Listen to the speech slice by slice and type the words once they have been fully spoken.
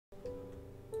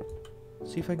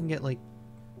See if I can get like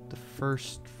the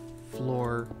first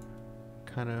floor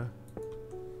kind of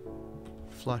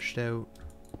flushed out.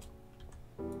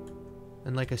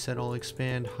 And like I said, I'll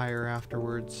expand higher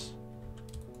afterwards.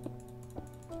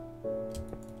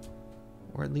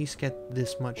 Or at least get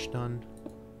this much done.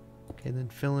 Okay, then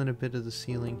fill in a bit of the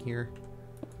ceiling here.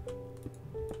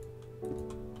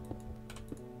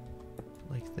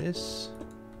 Like this.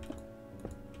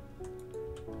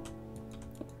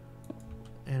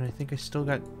 And I think I still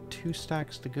got 2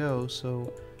 stacks to go,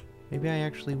 so maybe I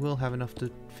actually will have enough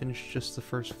to finish just the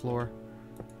first floor.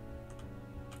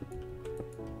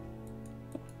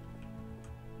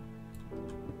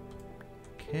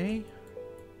 Okay.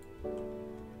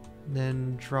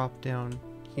 Then drop down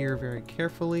here very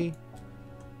carefully.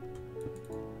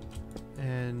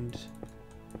 And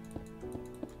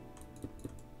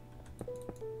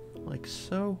like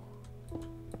so.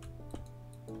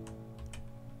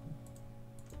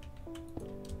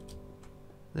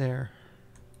 There.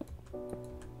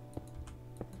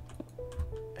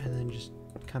 And then just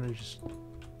kind of just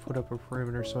put up a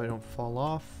perimeter so I don't fall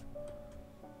off.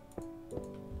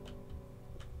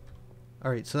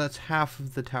 Alright, so that's half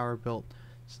of the tower built.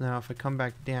 So now if I come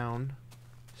back down,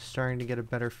 starting to get a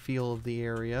better feel of the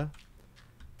area.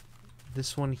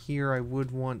 This one here I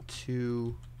would want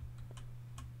to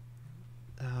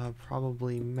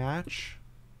probably match.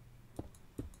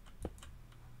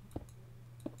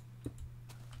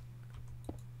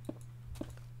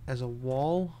 As a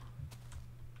wall,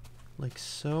 like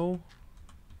so.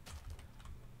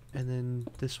 And then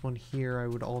this one here I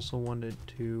would also want it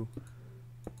to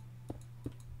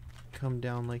come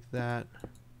down like that.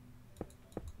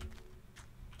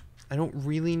 I don't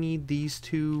really need these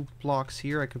 2 blocks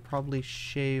here. I could probably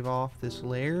shave off this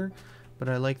layer, but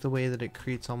I like the way that it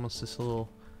creates almost this little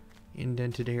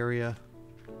indented area.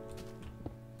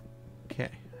 Okay,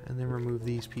 and then remove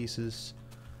these pieces.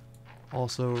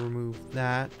 Also remove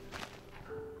that.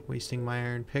 Wasting my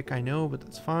iron pick, I know, but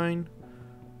that's fine.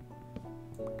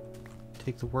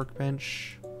 Take the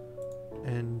workbench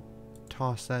and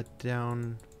toss that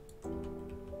down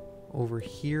over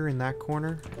here in that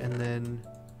corner, and then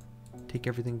take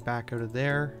everything back out of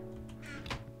there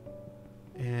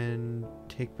and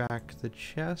take back the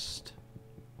chest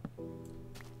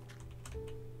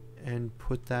and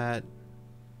put that.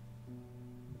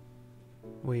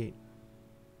 Wait,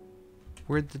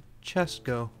 where'd the chest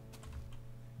go?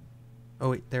 Oh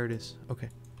wait, there it is. Okay.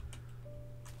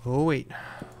 Oh wait,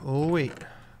 I'm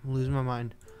losing my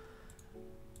mind.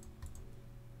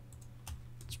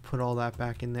 Let's put all that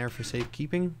back in there for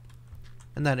safekeeping.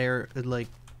 And that air, like,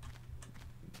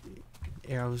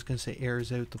 I was gonna say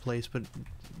airs out the place, but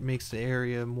makes the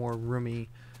area more roomy.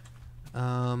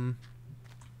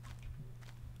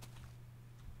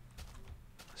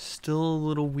 Still a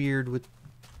little weird with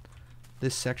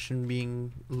this section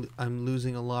being, I'm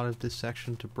losing a lot of this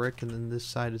section to brick, and then this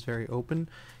side is very open.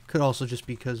 Could also just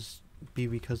be because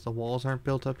the walls aren't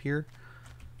built up here.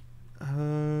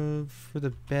 For the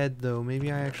bed though,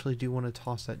 maybe I actually do want to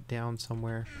toss that down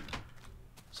somewhere.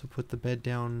 So put the bed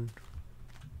down,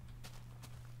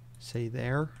 say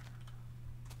there.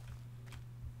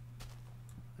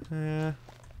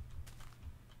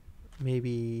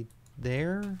 Maybe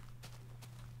there.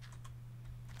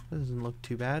 That doesn't look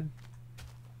too bad.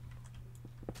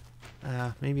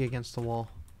 Maybe against the wall.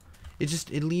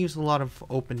 It leaves a lot of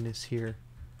openness here,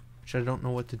 which I don't know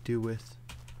what to do with.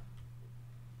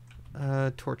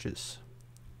 Torches.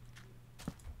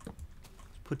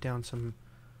 Let's put down some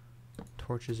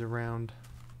torches around.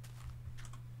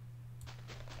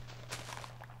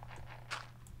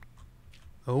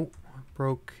 Oh,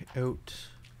 broke out.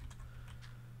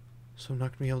 So I'm not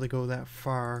going to be able to go that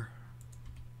far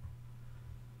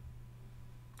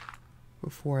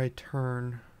before I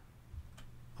turn.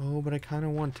 Oh, but I kind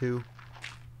of want to.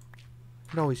 I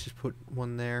could always just put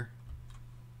one there.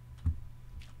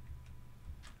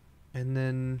 And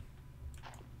then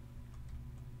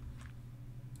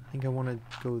I think I want to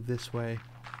go this way.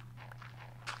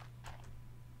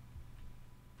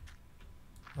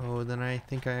 Oh, then I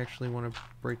think I actually want to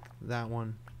break that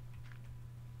one.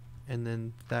 And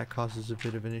then that causes a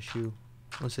bit of an issue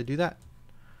once I do that.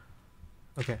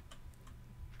 Okay.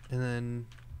 And then...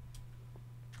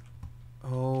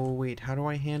 oh, wait, how do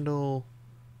I handle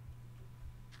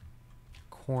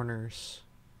corners?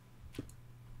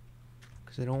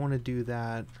 Because I don't want to do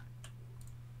that.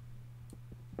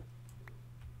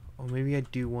 Oh, maybe I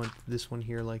do want this one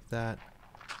here like that.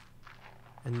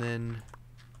 And then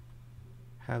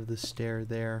have the stair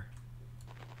there.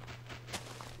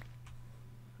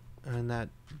 And that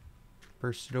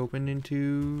bursted open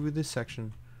into this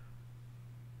section.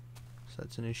 So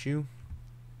that's an issue.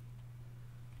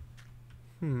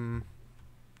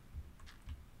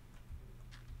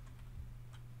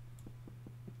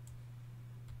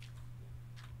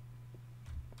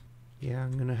 Yeah,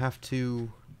 I'm gonna have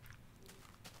to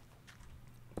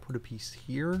put a piece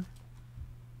here.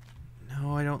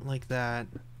 No, I don't like that.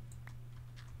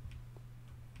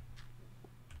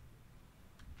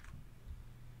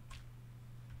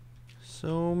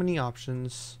 So many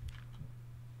options.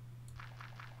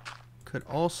 Could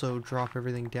also drop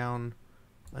everything down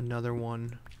another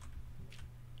one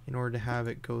in order to have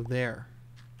it go there.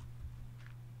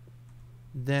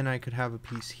 Then I could have a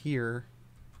piece here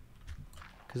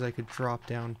because I could drop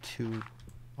down two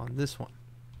on this one.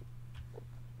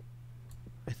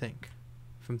 I think,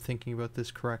 if I'm thinking about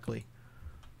this correctly.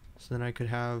 So then I could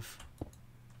have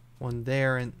one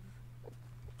there, and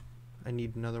I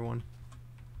need another one.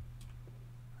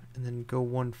 And then go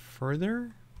one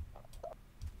further.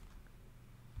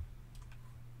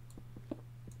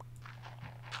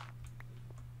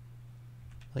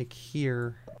 Like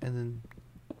here, and then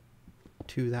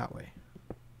two that way.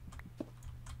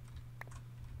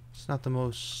 It's not the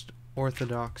most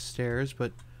orthodox stairs,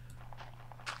 but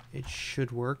it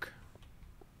should work.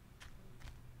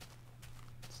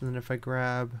 So then if I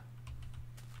grab...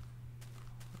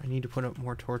 I need to put up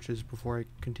more torches before I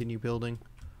continue building.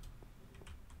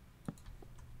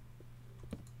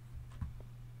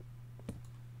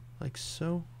 Like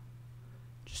so.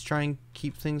 Just try and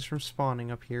keep things from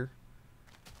spawning up here.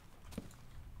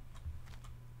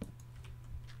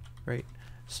 Right.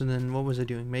 So then what was I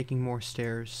doing? Making more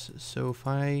stairs. So if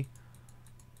I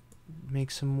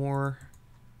make some more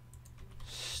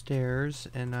stairs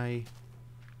and I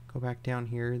go back down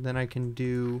here, then I can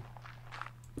do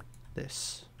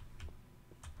this.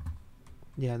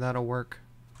 Yeah, that'll work.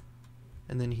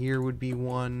 And then here would be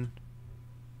one,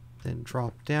 then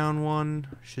drop down one.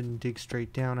 Shouldn't dig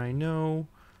straight down, I know.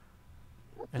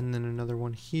 And then another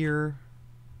one here.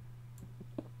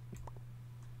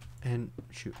 And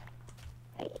shoot.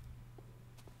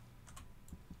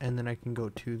 And then I can go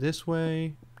two this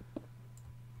way.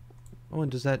 Oh,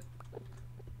 and does that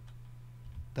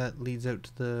leads out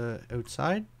to the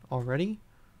outside already?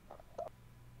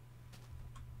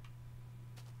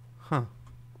 Huh.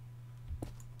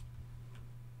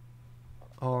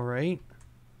 Alright.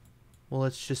 Well,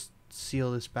 let's just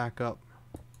seal this back up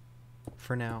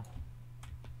for now.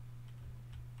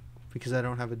 Because I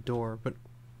don't have a door, but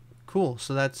cool.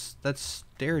 So that's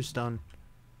stairs done.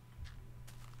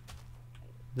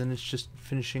 Then it's just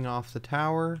finishing off the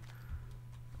tower.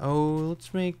 Oh,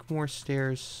 let's make more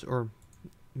stairs, or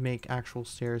make actual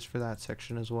stairs for that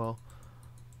section as well.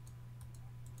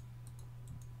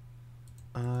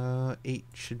 8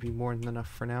 should be more than enough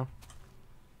for now.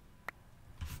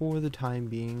 For the time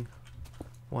being.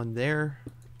 One there,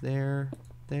 there,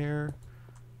 there,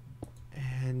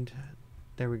 and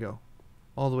there we go.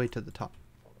 All the way to the top.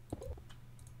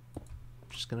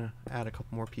 Just gonna add a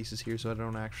couple more pieces here so I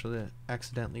don't actually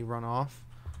accidentally run off.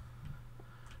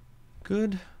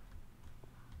 Good.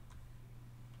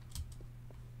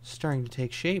 Starting to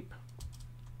take shape.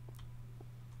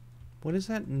 What is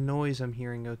that noise I'm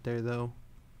hearing out there though?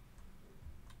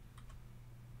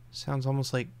 Sounds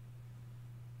almost like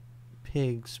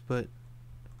pigs, but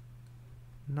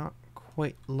not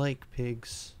quite like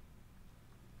pigs.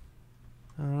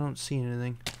 I don't see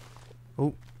anything.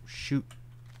 Oh, shoot.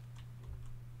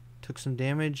 Took some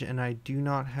damage, and I do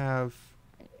not have...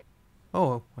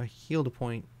 Oh, I healed a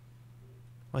point.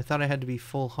 Well, I thought I had to be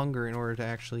full hunger in order to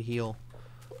actually heal.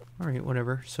 Alright,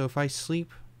 whatever. So if I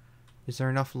sleep, is there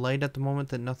enough light at the moment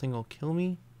that nothing will kill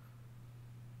me?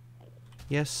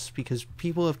 Yes, because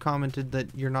people have commented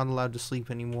that you're not allowed to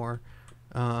sleep anymore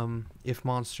if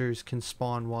monsters can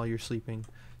spawn while you're sleeping.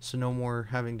 So no more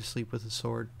having to sleep with a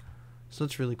sword. So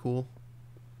that's really cool.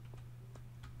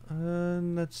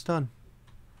 And that's done.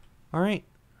 Alright.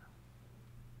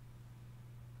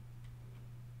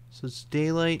 So it's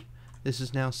daylight. This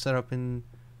is now set up in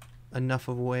enough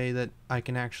of a way that I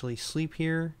can actually sleep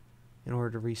here in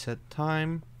order to reset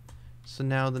time. So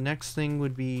now the next thing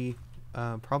would be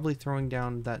probably throwing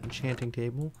down that enchanting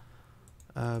table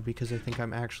because I think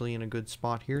I'm actually in a good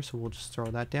spot here, so we'll just throw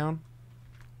that down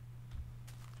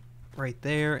right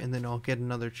there, and then I'll get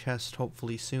another chest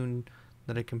hopefully soon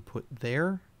that I can put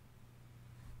there.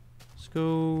 Let's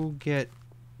go get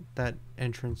that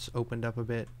entrance opened up a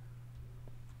bit.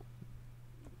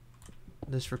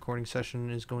 This recording session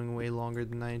is going way longer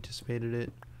than I anticipated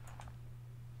it,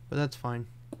 but that's fine.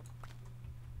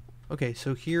 Okay,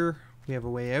 so here we have a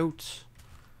way out.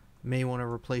 May want to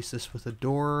replace this with a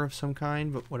door of some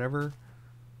kind, but whatever.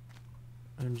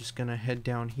 I'm just gonna head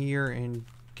down here and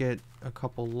get a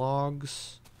couple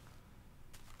logs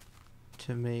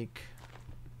to make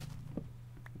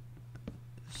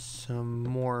some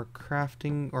more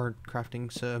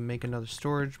crafting, so make another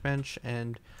storage bench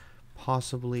and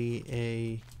possibly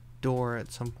a door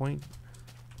at some point.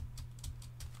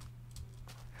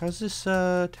 How's this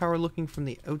tower looking from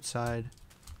the outside?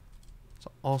 It's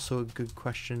also a good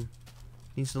question.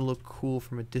 Needs to look cool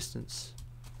from a distance.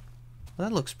 Well,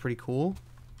 that looks pretty cool.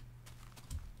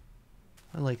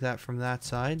 I like that from that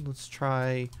side. Let's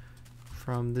try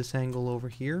from this angle over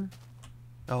here.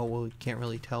 Oh, well, you can't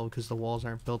really tell because the walls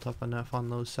aren't built up enough on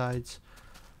those sides.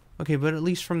 Okay, but at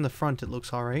least from the front it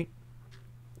looks alright.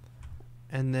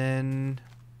 And then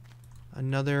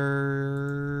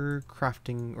another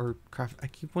crafting, or I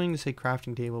keep wanting to say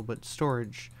crafting table, but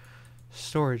storage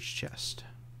chest.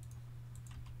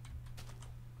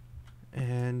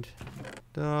 And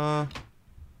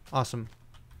awesome.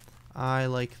 I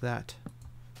like that.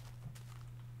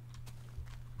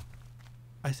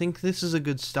 I think this is a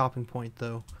good stopping point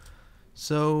though.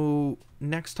 So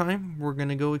next time we're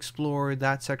gonna go explore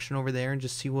that section over there and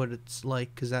just see what it's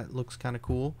like, because that looks kind of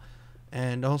cool.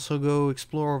 And also go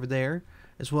explore over there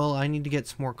as well. I need to get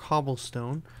some more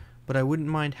cobblestone, but I wouldn't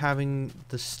mind having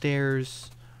the stairs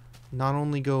not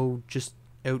only go just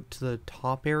out to the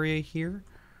top area here.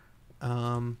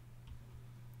 You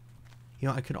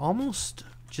know, I could almost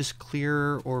just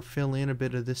clear or fill in a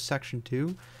bit of this section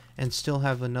too and still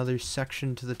have another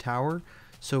section to the tower.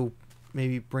 So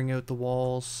maybe bring out the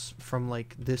walls from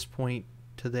like this point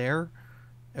to there,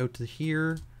 out to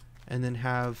here, and then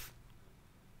have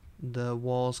the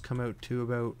walls come out to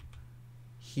about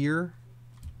here.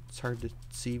 It's hard to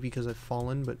see because I've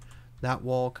fallen, but that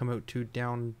wall come out to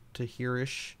down to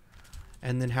here-ish,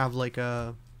 and then have like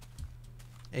a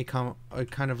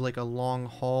kind of like a long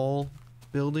hall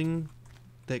building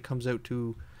that comes out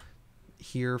to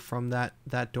here from that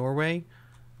doorway,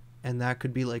 and that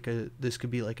could be like this could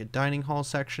be like a dining hall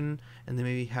section, and then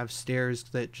maybe have stairs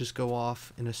that just go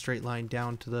off in a straight line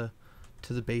down to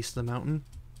the base of the mountain.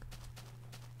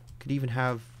 Could even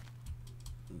have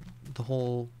the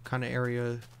whole kind of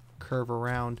area curve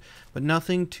around, but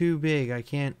nothing too big. I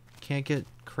can't get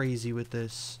crazy with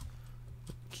this.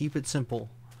 Keep it simple.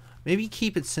 Maybe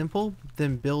keep it simple,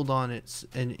 then build on it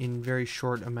in very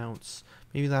short amounts.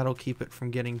 Maybe that'll keep it from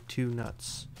getting too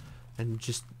nuts and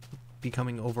just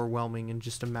becoming overwhelming and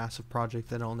just a massive project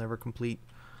that I'll never complete.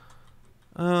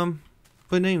 But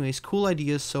anyways, cool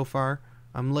ideas so far.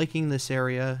 I'm liking this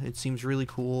area. It seems really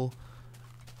cool.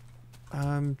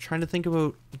 I'm trying to think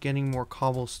about getting more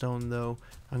cobblestone though.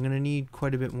 I'm gonna need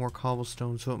quite a bit more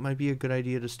cobblestone, so it might be a good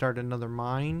idea to start another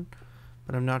mine,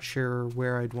 but I'm not sure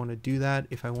where I'd want to do that.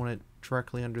 If I want it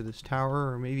directly under this tower,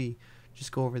 or maybe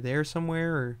just go over there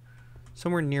somewhere, or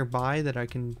somewhere nearby that I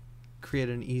can create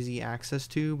an easy access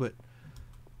to, but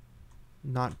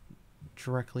not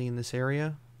directly in this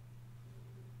area.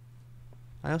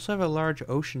 I also have a large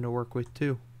ocean to work with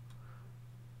too.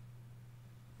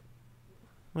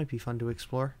 Might be fun to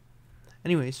explore.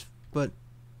 Anyways, but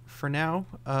for now,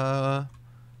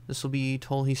 this will be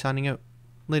Tolhi signing out.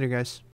 Later, guys.